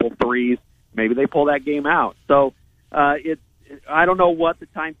hit a couple threes. Maybe they pull that game out. So I don't know what the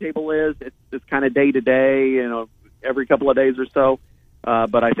timetable is. It's kind of day to day, every couple of days or so.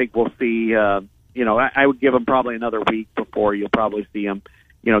 But I think we'll see. I would give him probably another week before you'll probably see him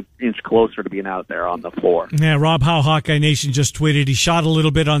inch closer to being out there on the floor. Yeah, Rob Howe, Hawkeye Nation, just tweeted he shot a little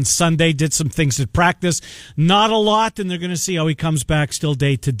bit on Sunday, did some things at practice. Not a lot, and they're going to see how he comes back still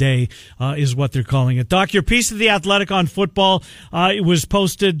day to day, is what they're calling it. Doc, your piece of The Athletic on football, it was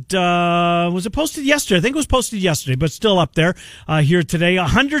posted, was it posted yesterday? I think it was posted yesterday, but still up there here today.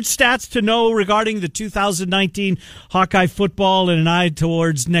 100 stats to know regarding the 2019 Hawkeye football and an eye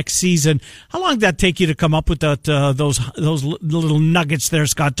towards next season. How long did that take you to come up with those little nuggets there,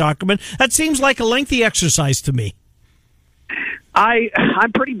 Scott Dochterman? That seems like a lengthy exercise to me.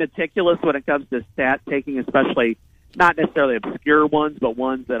 I'm pretty meticulous when it comes to stat taking, especially not necessarily obscure ones, but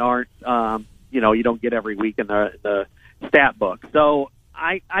ones that aren't, you don't get every week in the stat book. So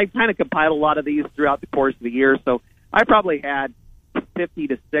I kind of compiled a lot of these throughout the course of the year, so I probably had 50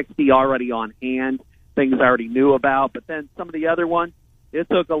 to 60 already on hand, things I already knew about. But then some of the other ones, it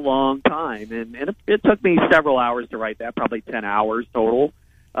took a long time, and it took me several hours to write that, probably 10 hours total,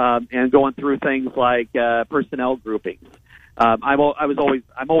 and going through things like personnel groupings. I'm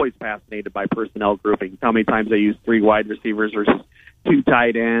always fascinated by personnel groupings. How many times they use 3 wide receivers or 2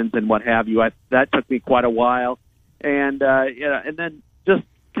 tight ends and what have you. That took me quite a while, and and then just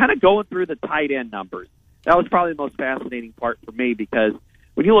kind of going through the tight end numbers. That was probably the most fascinating part for me, because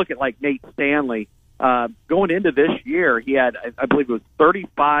when you look at like Nate Stanley, going into this year, he had, I believe it was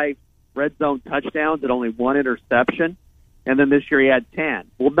 35 red zone touchdowns and only 1 interception. And then this year he had 10.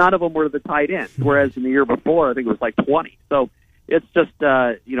 Well, none of them were the tight ends, whereas in the year before, I think it was like 20. So it's just,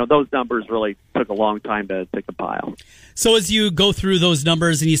 those numbers really took a long time to compile. So as you go through those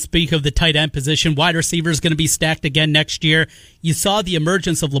numbers and you speak of the tight end position, wide receiver is going to be stacked again next year. You saw the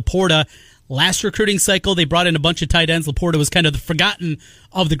emergence of Laporta. Last recruiting cycle, they brought in a bunch of tight ends. Laporta was kind of the forgotten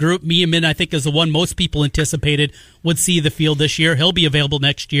of the group. Meehan, I think, is the one most people anticipated would see the field this year. He'll be available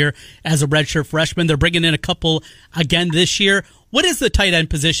next year as a redshirt freshman. They're bringing in a couple again this year. What is the tight end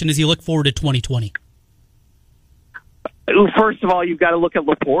position as you look forward to 2020? First of all, you've got to look at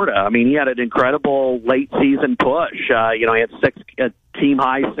Laporta. I mean, he had an incredible late-season push. He had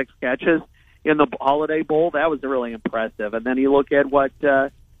team-high 6 catches in the Holiday Bowl. That was really impressive. And then you look at what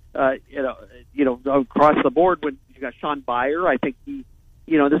across the board, when you got Sean Beyer, I think this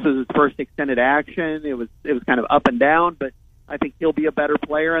is his first extended action. It was kind of up and down, but I think he'll be a better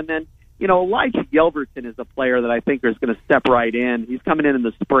player. And then, Elijah Gilbertson is a player that I think is going to step right in. He's coming in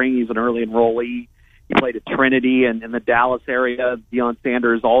the spring. He's an early enrollee. He played at Trinity and in the Dallas area, Deion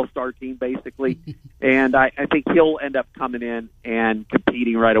Sanders' all-star team, basically. And I think he'll end up coming in and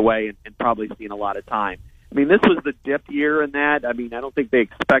competing right away and probably seeing a lot of time. I mean, this was the dip year in that. I mean, I don't think they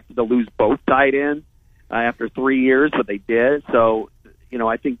expected to lose both tight ends after 3 years, but they did. So,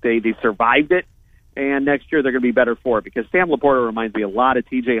 I think they survived it, and next year they're going to be better for it, because Sam Laporta reminds me a lot of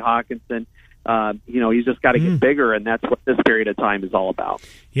T.J. Hawkinson. He's just got to get bigger, and that's what this period of time is all about.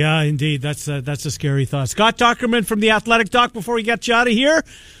 Yeah, indeed. That's a scary thought. Scott Dochterman from The Athletic. Doc, before we get you out of here,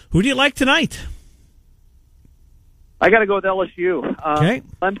 who do you like tonight? I got to go with LSU. Okay.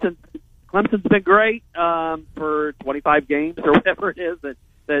 Clemson's been great for 25 games or whatever it is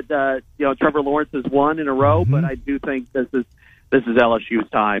that Trevor Lawrence has won in a row, but I do think this is LSU's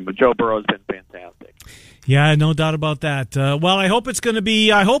time. But Joe Burrow's been fantastic. Yeah, no doubt about that. Well, I hope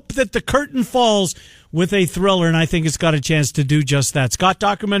I hope that the curtain falls with a thriller, and I think it's got a chance to do just that. Scott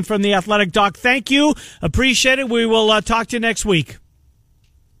Dochterman from The Athletic. Doc, thank you. Appreciate it. We will talk to you next week.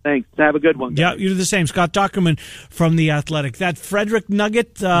 Thanks. Have a good one, guys. Yeah, you do the same. Scott Dochterman from The Athletic. That Frederick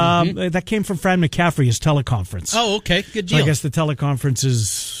nugget, that came from Fran McCaffrey, his teleconference. Oh, okay. Good deal. So I guess the teleconference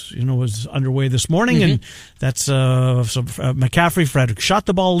was underway this morning, and that's McCaffrey, Frederick. Shot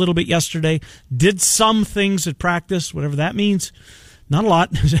the ball a little bit yesterday, did some things at practice, whatever that means. Not a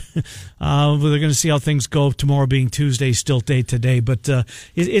lot. We're going to see how things go tomorrow being Tuesday, still day to day. But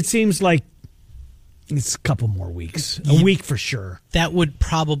it seems like it's a couple more weeks. A week for sure. That would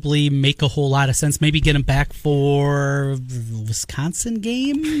probably make a whole lot of sense. Maybe get him back for the Wisconsin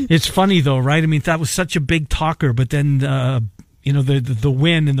game. It's funny, though, right? I mean, that was such a big talker, but then the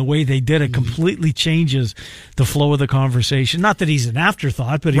win and the way they did it completely changes the flow of the conversation. Not that he's an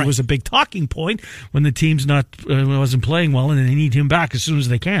afterthought, but he was a big talking point when the team's wasn't playing well, and they need him back as soon as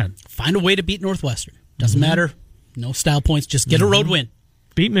they can. Find a way to beat Northwestern. Doesn't matter. No style points. Just get a road win.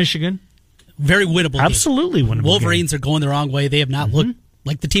 Beat Michigan. Very winnable. Absolutely winnable. Wolverines game. are going the wrong way. They have not looked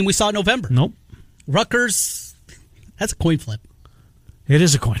like the team we saw in November. Nope. Rutgers, that's a coin flip. It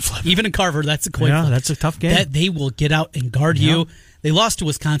is a coin flip. Even in Carver, that's a coin flip. Yeah, that's a tough game. That they will get out and guard you. They lost to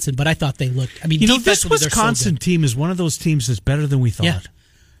Wisconsin, but I thought they looked. I mean, this Wisconsin team is one of those teams that's better than we thought. Yeah.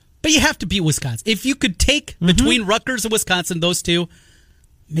 But you have to beat Wisconsin. If you could take between Rutgers and Wisconsin, those two,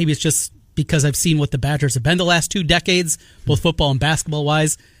 maybe it's just because I've seen what the Badgers have been the last 2 decades, both football and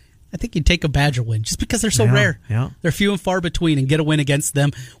basketball-wise. I think you'd take a Badger win just because they're so rare. Yeah. They're few and far between, and get a win against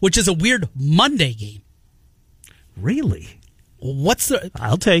them, which is a weird Monday Really?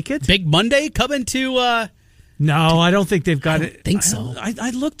 I'll take it. Big Monday coming to... No, I don't think they've got it. I think so. I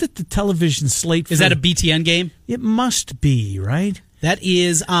looked at the television slate. Is that a BTN game? It must be, right? That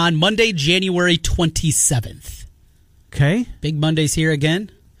is on Monday, January 27th. Okay. Big Monday's here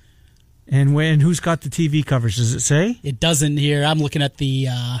again. And who's got the TV coverage? Does it say? It doesn't here. I'm looking at the...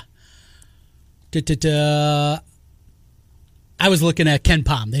 I was looking at Ken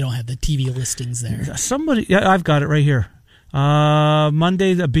Palm. They don't have the TV listings there. I've got it right here.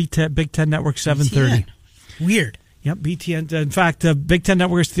 Monday, the Big Ten Network, 7:30. Weird. Yep, BTN. In fact, Big Ten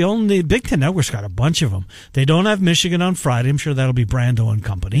Network's Big Ten Network's got a bunch of them. They don't have Michigan on Friday. I'm sure that'll be Brando and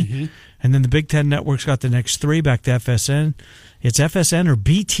company. Mm-hmm. And then the Big Ten Network's got the next three back to FSN. It's FSN or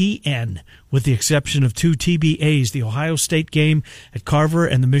BTN, with the exception of two TBAs, the Ohio State game at Carver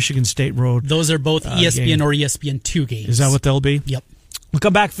and the Michigan State Road. Those are both ESPN game. Or ESPN2 games. Is that what they'll be? Yep. We'll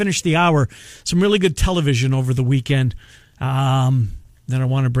come back, finish the hour. Some really good television over the weekend that I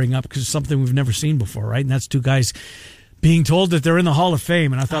want to bring up because it's something we've never seen before, right? And that's two guys being told that they're in the Hall of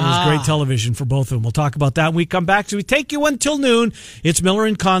Fame, and I thought it was great television for both of them. We'll talk about that when we come back. So we take you until noon. It's Miller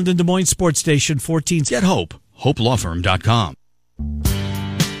and Condon, Des Moines Sports Station, 14. Get Hope. HopeLawFirm.com.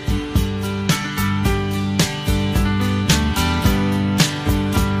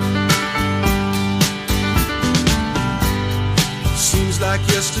 Seems like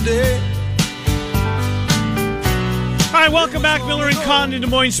yesterday. All right, welcome back. Miller and Condon, Des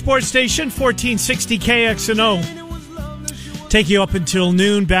Moines Sports Station, 1460 KXNO. Take you up until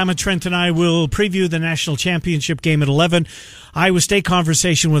noon. Bama Trent and I will preview the national championship game at 11. Iowa State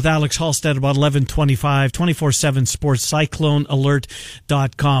conversation with Alex Halstead about 11:25. 24/7 Sports,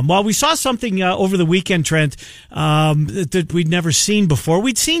 CycloneAlert.com. Well, we saw something over the weekend, Trent, that we'd never seen before.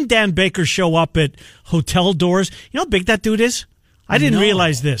 We'd seen Dan Baker show up at hotel doors. You know how big that dude is? I didn't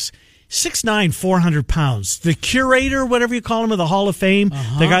realize this. 6'9", 400 pounds. The curator, whatever you call him, of the Hall of Fame,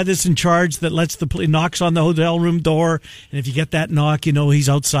 the guy that's in charge that knocks on the hotel room door, and if you get that knock, you know he's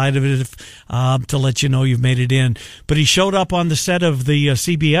outside of it to let you know you've made it in. But he showed up on the set of the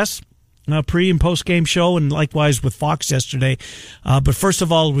CBS pre- and post-game show, and likewise with Fox yesterday. But first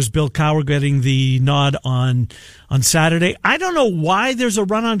of all, it was Bill Cowher getting the nod on Saturday. I don't know why there's a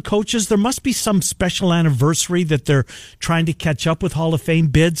run on coaches. There must be some special anniversary that they're trying to catch up with Hall of Fame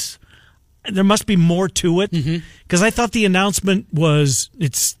bids. There must be more to it, because I thought the announcement was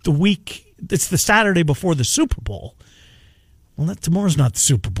it's the Saturday before the Super Bowl. Well, tomorrow's not the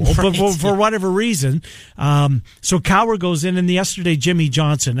Super Bowl, right, but for whatever reason. So Cowher goes in, and yesterday Jimmy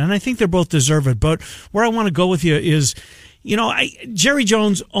Johnson, and I think they're both deserved. But where I want to go with you is, Jerry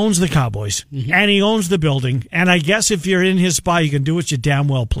Jones owns the Cowboys, and he owns the building. And I guess if you're in his spot, you can do what you damn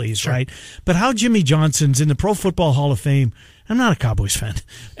well please, sure. Right? But how Jimmy Johnson's in the Pro Football Hall of Fame, I'm not a Cowboys fan.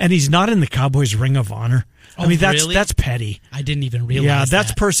 And he's not in the Cowboys Ring of Honor. I mean, that's petty. I didn't even realize that. Yeah,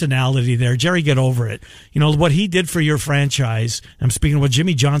 that's personality there. Jerry, get over it. What he did for your franchise, I'm speaking of what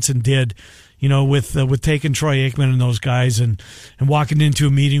Jimmy Johnson did, with taking Troy Aikman and those guys and walking into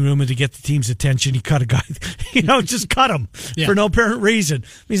a meeting room and to get the team's attention, he cut a guy, just cut him for no apparent reason.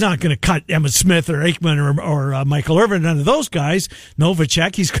 He's not going to cut Emmitt Smith or Aikman or Michael Irvin, none of those guys.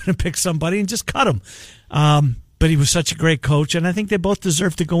 Novacek, he's going to pick somebody and just cut him. But he was such a great coach, and I think they both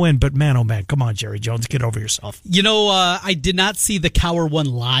deserve to go in. But man, oh man, come on, Jerry Jones, get over yourself. I did not see the Cowher one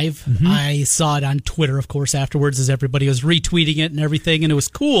live. I saw it on Twitter, of course, afterwards as everybody was retweeting it and everything, and it was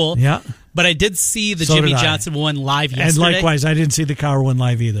cool. Yeah. But I did see the Jimmy Johnson one live yesterday. And likewise, I didn't see the Cowher one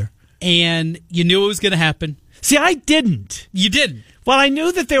live either. And you knew it was going to happen. See, I didn't. You didn't. Well, I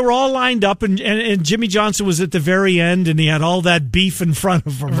knew that they were all lined up, and Jimmy Johnson was at the very end, and he had all that beef in front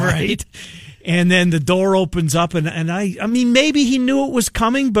of him, right? And then the door opens up, and I mean, maybe he knew it was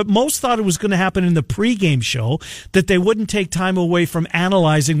coming, but most thought it was going to happen in the pregame show, that they wouldn't take time away from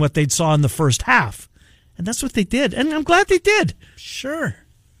analyzing what they'd saw in the first half. And that's what they did, and I'm glad they did. Sure.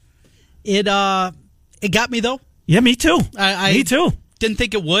 It got me, though. Yeah, me too. Me too. Didn't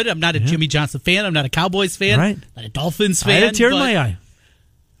think it would. I'm not a Jimmy Johnson fan. I'm not a Cowboys fan. Right. Not a Dolphins fan. I had a tear in my eye.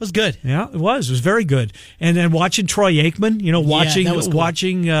 It was good. Yeah, it was. It was very good. And then watching Troy Aikman,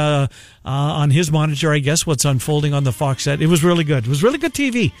 watching on his monitor, I guess, what's unfolding on the Fox set. It was really good. It was really good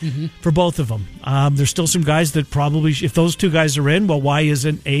TV for both of them. There's still some guys that probably, if those two guys are in, well, why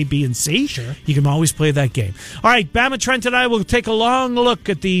isn't A, B, and C? Sure. You can always play that game. All right, Bama Trent and I will take a long look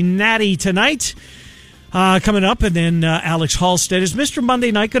at the Natty tonight. Coming up, and then Alex Halstead. Is Mr.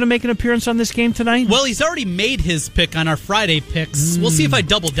 Monday Night going to make an appearance on this game tonight? Well, he's already made his pick on our Friday picks. We'll see if I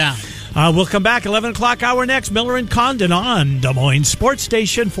double down. We'll come back 11 o'clock hour next. Miller and Condon on Des Moines Sports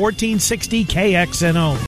Station 1460 KXNO.